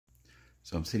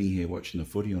So I'm sitting here watching the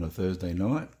footy on a Thursday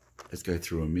night. Let's go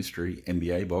through a mystery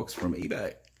NBA box from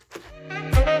eBay.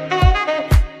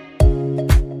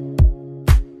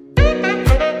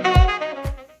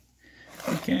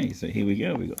 Okay, so here we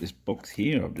go. We've got this box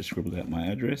here. I've just scribbled out my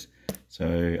address.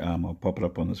 So I'll pop it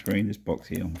up on the screen. This box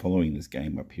here, I'm following this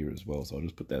game up here as well. So I'll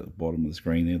just put that at the bottom of the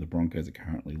screen there. The Broncos are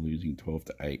currently losing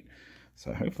 12-8.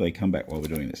 So hopefully they come back while we're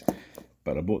doing this.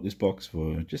 But I bought this box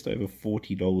for just over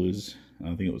 $40. I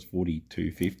think it was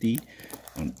 $42.50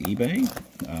 on eBay.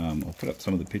 I'll put up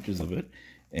some of the pictures of it.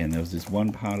 And there was this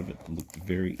one part of it that looked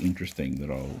very interesting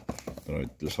that I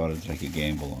decided to take a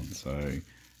gamble on. So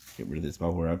get rid of this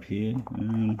bubble wrap here.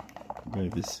 Go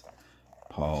this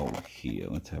pile here.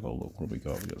 Let's have a look what we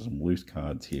got. We've got some loose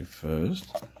cards here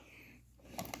first.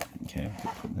 Okay,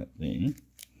 I'll put that there.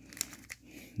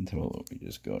 Let's have a look what we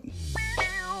just got.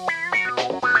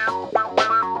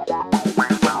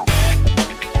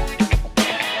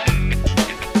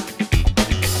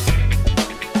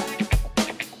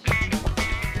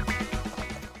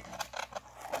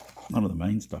 None of the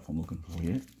main stuff I'm looking for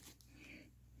yet.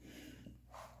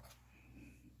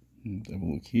 Let's have a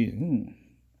look here.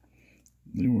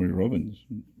 Leroy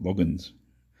Loggins.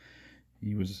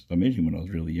 He was, I met him when I was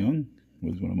really young. He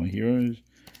was one of my heroes.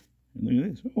 And look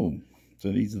at this. Oh, so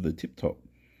these are the tip top.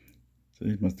 So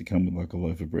these must have come with like a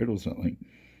loaf of bread or something.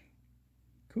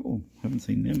 Cool. Haven't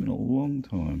seen them in a long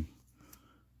time.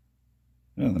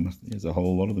 Oh, there's a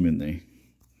whole lot of them in there.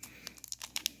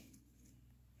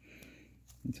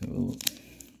 Let's have a look.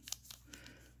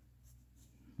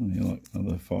 Oh, yeah, like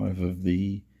another 5 of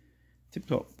the tip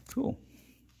top. Cool.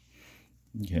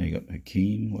 Okay, you got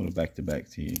Hakeem, a lot of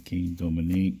back-to-backs here. Hakeem,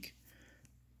 Dominique,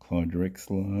 Clyde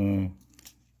Drexler,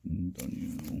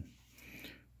 Daniel,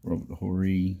 Robert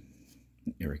Horry,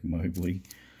 Eric Mobley.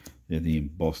 They're the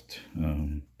embossed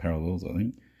parallels, I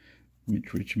think.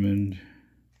 Mitch Richmond,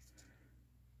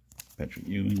 Patrick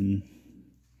Ewing,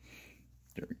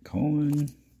 Derek Coleman,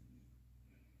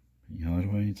 Penny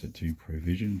Hardaway. So 2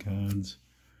 Provision cards.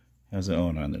 How's that?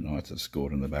 Oh no, the Knights have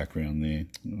scored in the background there.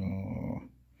 Oh,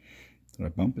 did I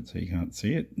bump it so you can't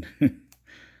see it?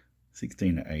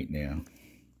 16-8 now.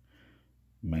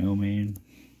 Mailman,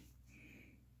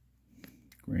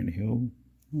 Grant Hill,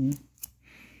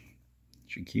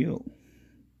 Shaquille,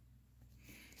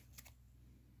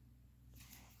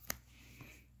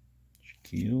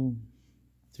 Shaquille,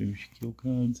 2 Shaquille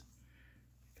cards.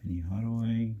 Penny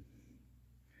Hardaway,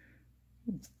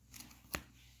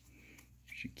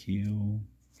 Shaquille,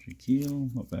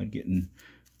 not bad getting.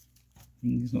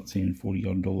 He's not seeing $40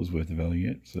 odd worth of value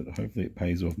yet, so hopefully it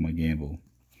pays off my gamble.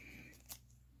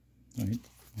 Right.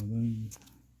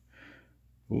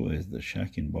 Oh, there's the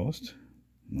Shaq embossed.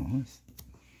 Nice.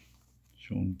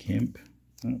 Sean Kemp.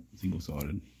 Oh,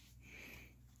 single-sided.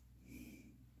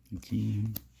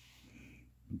 Hakeem.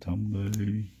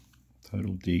 Mutombo.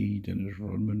 Total D. Dennis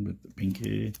Rodman with the pink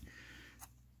hair.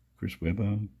 Chris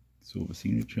Webber. Silver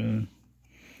signature.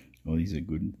 Oh, these are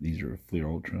good. These are a Fleer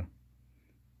Ultra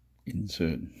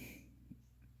insert.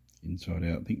 Inside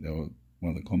out. I think they were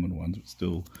one of the common ones, but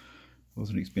still was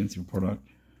an expensive product.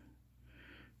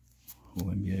 All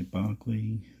NBA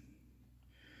Barkley.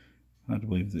 Hard to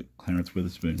believe that Clarence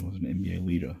Witherspoon was an NBA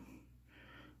leader.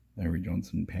 Larry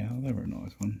Johnson Powell, they were a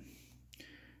nice one.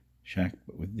 Shaq,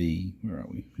 but with the, where are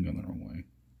we? We've gone the wrong way.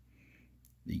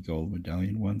 The gold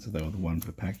medallion one, so they were the one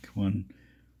per pack one.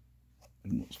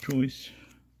 Admiral's Choice.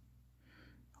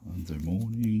 Alonzo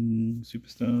Mourning,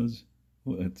 Superstars.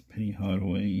 Oh, that's Penny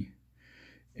Hardaway.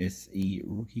 SE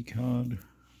rookie card.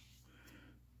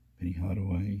 Penny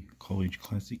Hardaway College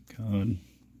Classic card.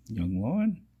 Young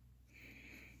Lion.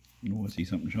 You always see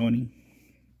something shiny.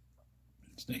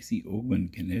 Stacey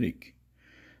Augmon Kinetic.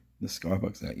 The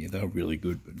Skybucks out, yeah, they're really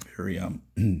good, but very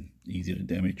easy to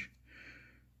damage.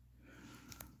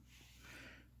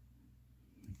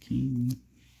 King.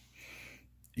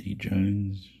 Eddie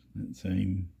Jones, that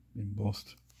same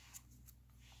embossed.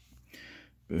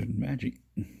 Bird and Magic.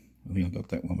 I think I got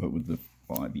that one, but with the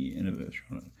 5-year anniversary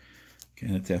on it.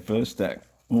 Okay, that's our first stack.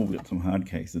 Oh, we've got some hard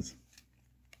cases.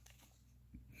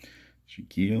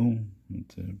 Shaquille,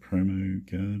 that's a promo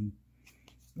card.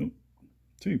 Oh,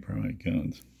 2 promo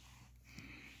cards.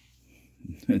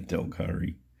 Del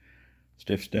Curry.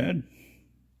 Steph's dad.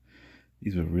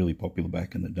 These were really popular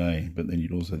back in the day, but then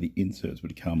you'd also, the inserts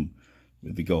would come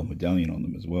with the gold medallion on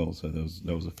them as well. So that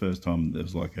was the first time there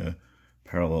was like a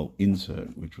parallel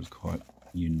insert, which was quite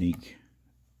unique.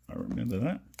 I remember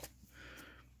that.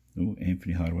 Oh,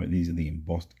 Anthony Hardaway. These are the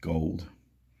embossed gold.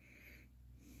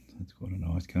 That's quite a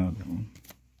nice card, that one.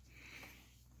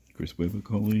 Chris Webber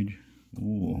College.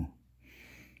 Oh,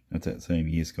 that's that same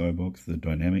year Skybox, the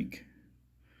dynamic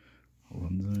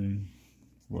Alonso.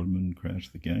 Rodman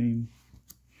crashed the game.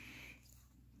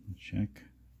 Shaq,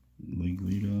 league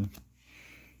leader.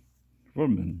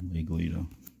 Rodman, league leader.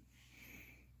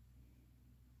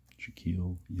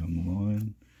 Shaquille, young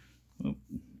lion. Oh,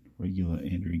 regular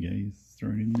Andrew Gaze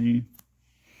thrown in there.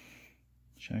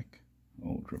 Shaq,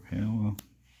 ultra power.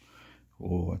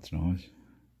 Oh, that's nice.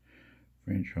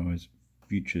 Franchise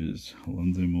futures,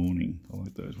 Alonzo Mourning. I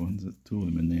like those ones. There's two of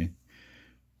them in there.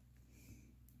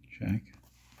 Shaq.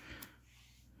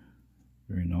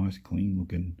 Very nice, clean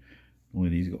looking. Only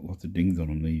these got lots of dings on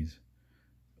them, these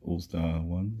all-star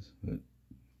ones, but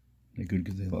they're good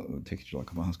because they're like texture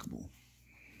like a basketball.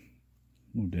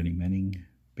 More Danny Manning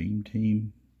beam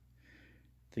team.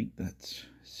 I think that's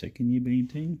second year beam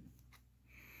team.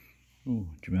 Oh,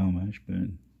 Jamal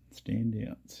Mashburn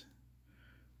standouts.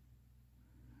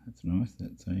 That's nice.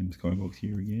 That same skybox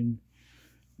here again.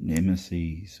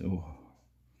 Nemesis. Oh,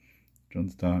 John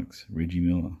Starks, Reggie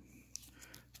Miller.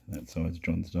 That side's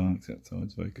John Starks, that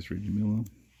side's Focus Reggie Miller.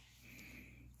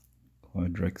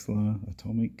 Clyde Drexler,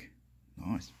 Atomic.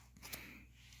 Nice.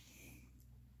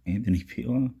 Anthony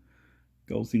Peeler,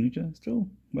 gold signature. Still,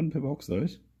 one per box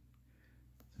those.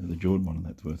 So the Jordan one,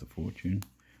 that's worth a fortune.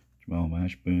 Jamal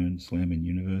Mashburn, Slamming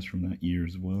Universe from that year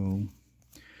as well.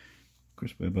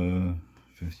 Chris Webber,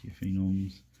 first year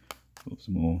Phenoms. Oh,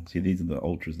 some more. See, these are the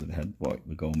ultras that had like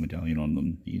the gold medallion on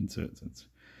them, the inserts. That's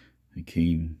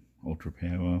Hakeem, Ultra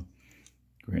Power,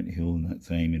 Grant Hill, and that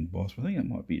same embossed. I think that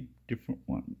might be a different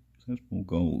one. So that's more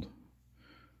gold.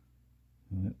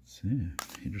 Well, that's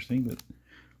interesting, but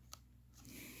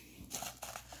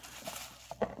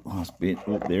last bit.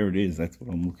 Oh, there it is. That's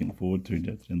what I'm looking forward to.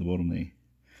 That's down the bottom there.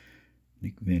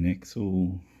 Nick Van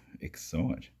Exel,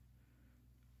 Excite.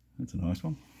 That's a nice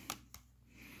one.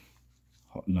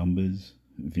 Hot Numbers,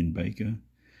 Vin Baker.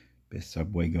 Best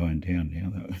Subway guy in town now,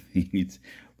 though. He's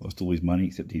lost all his money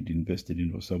except he'd invested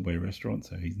into a Subway restaurant,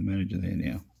 so he's the manager there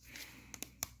now.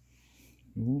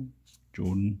 Oh,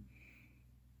 Jordan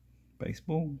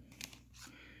Baseball.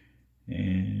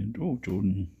 And, oh,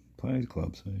 Jordan Players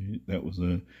Club. So that was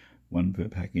a 1 per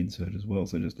pack insert as well.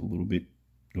 So just a little bit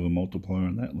of a multiplier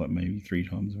on that, like maybe 3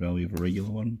 times the value of a regular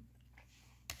one.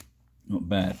 Not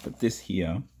bad, but this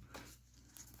here,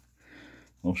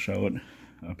 I'll show it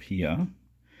up here.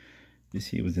 This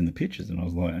here was in the pictures, and I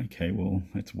was like, okay, well,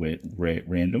 that's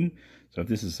random. So if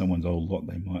this is someone's old lot,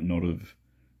 they might not have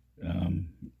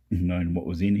known what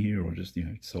was in here, or just, you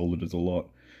know, sold it as a lot.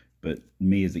 But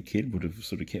me as a kid would have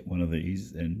sort of kept one of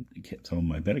these and kept some of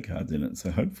my better cards in it.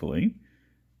 So hopefully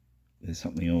there's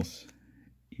something else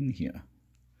in here.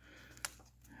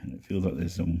 And it feels like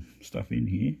there's some stuff in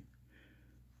here.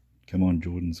 Come on,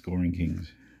 Jordan Scoring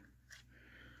Kings.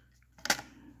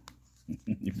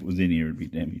 If it was in here, it'd be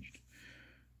damaged.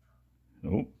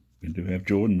 Oh, we do have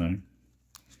Jordan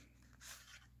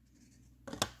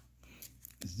though.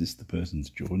 Is this the person's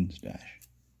Jordan stash?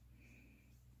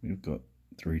 We've got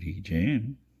 3D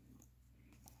Jam.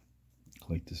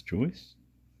 Collector's Choice.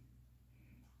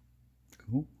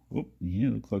 Cool. Oh, yeah,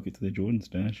 looks like it's their Jordan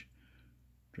stash.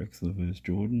 Drexler vs.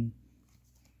 Jordan.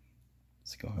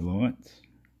 Skylights.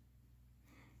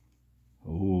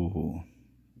 Oh,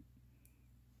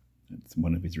 that's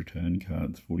one of his return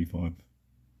cards, 45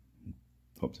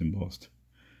 tops embossed.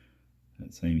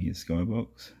 That same here,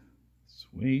 Skybox.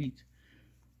 Sweet.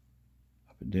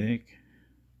 Upper Deck.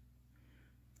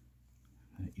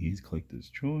 That is Collector's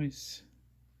Choice.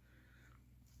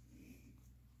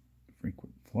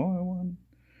 Frequent Flyer one.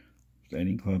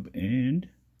 Skating Club, and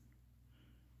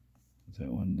what's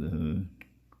that one?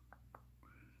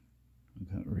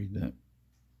 I can't read that.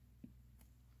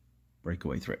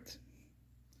 Breakaway Threats.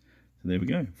 So there we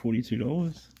go,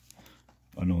 $42.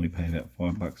 I normally pay about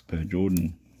 $5 per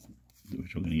Jordan,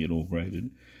 which I'm going to get all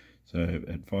graded. So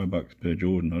at $5 per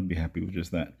Jordan, I'd be happy with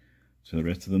just that. So the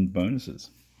rest of them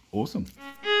bonuses. Awesome.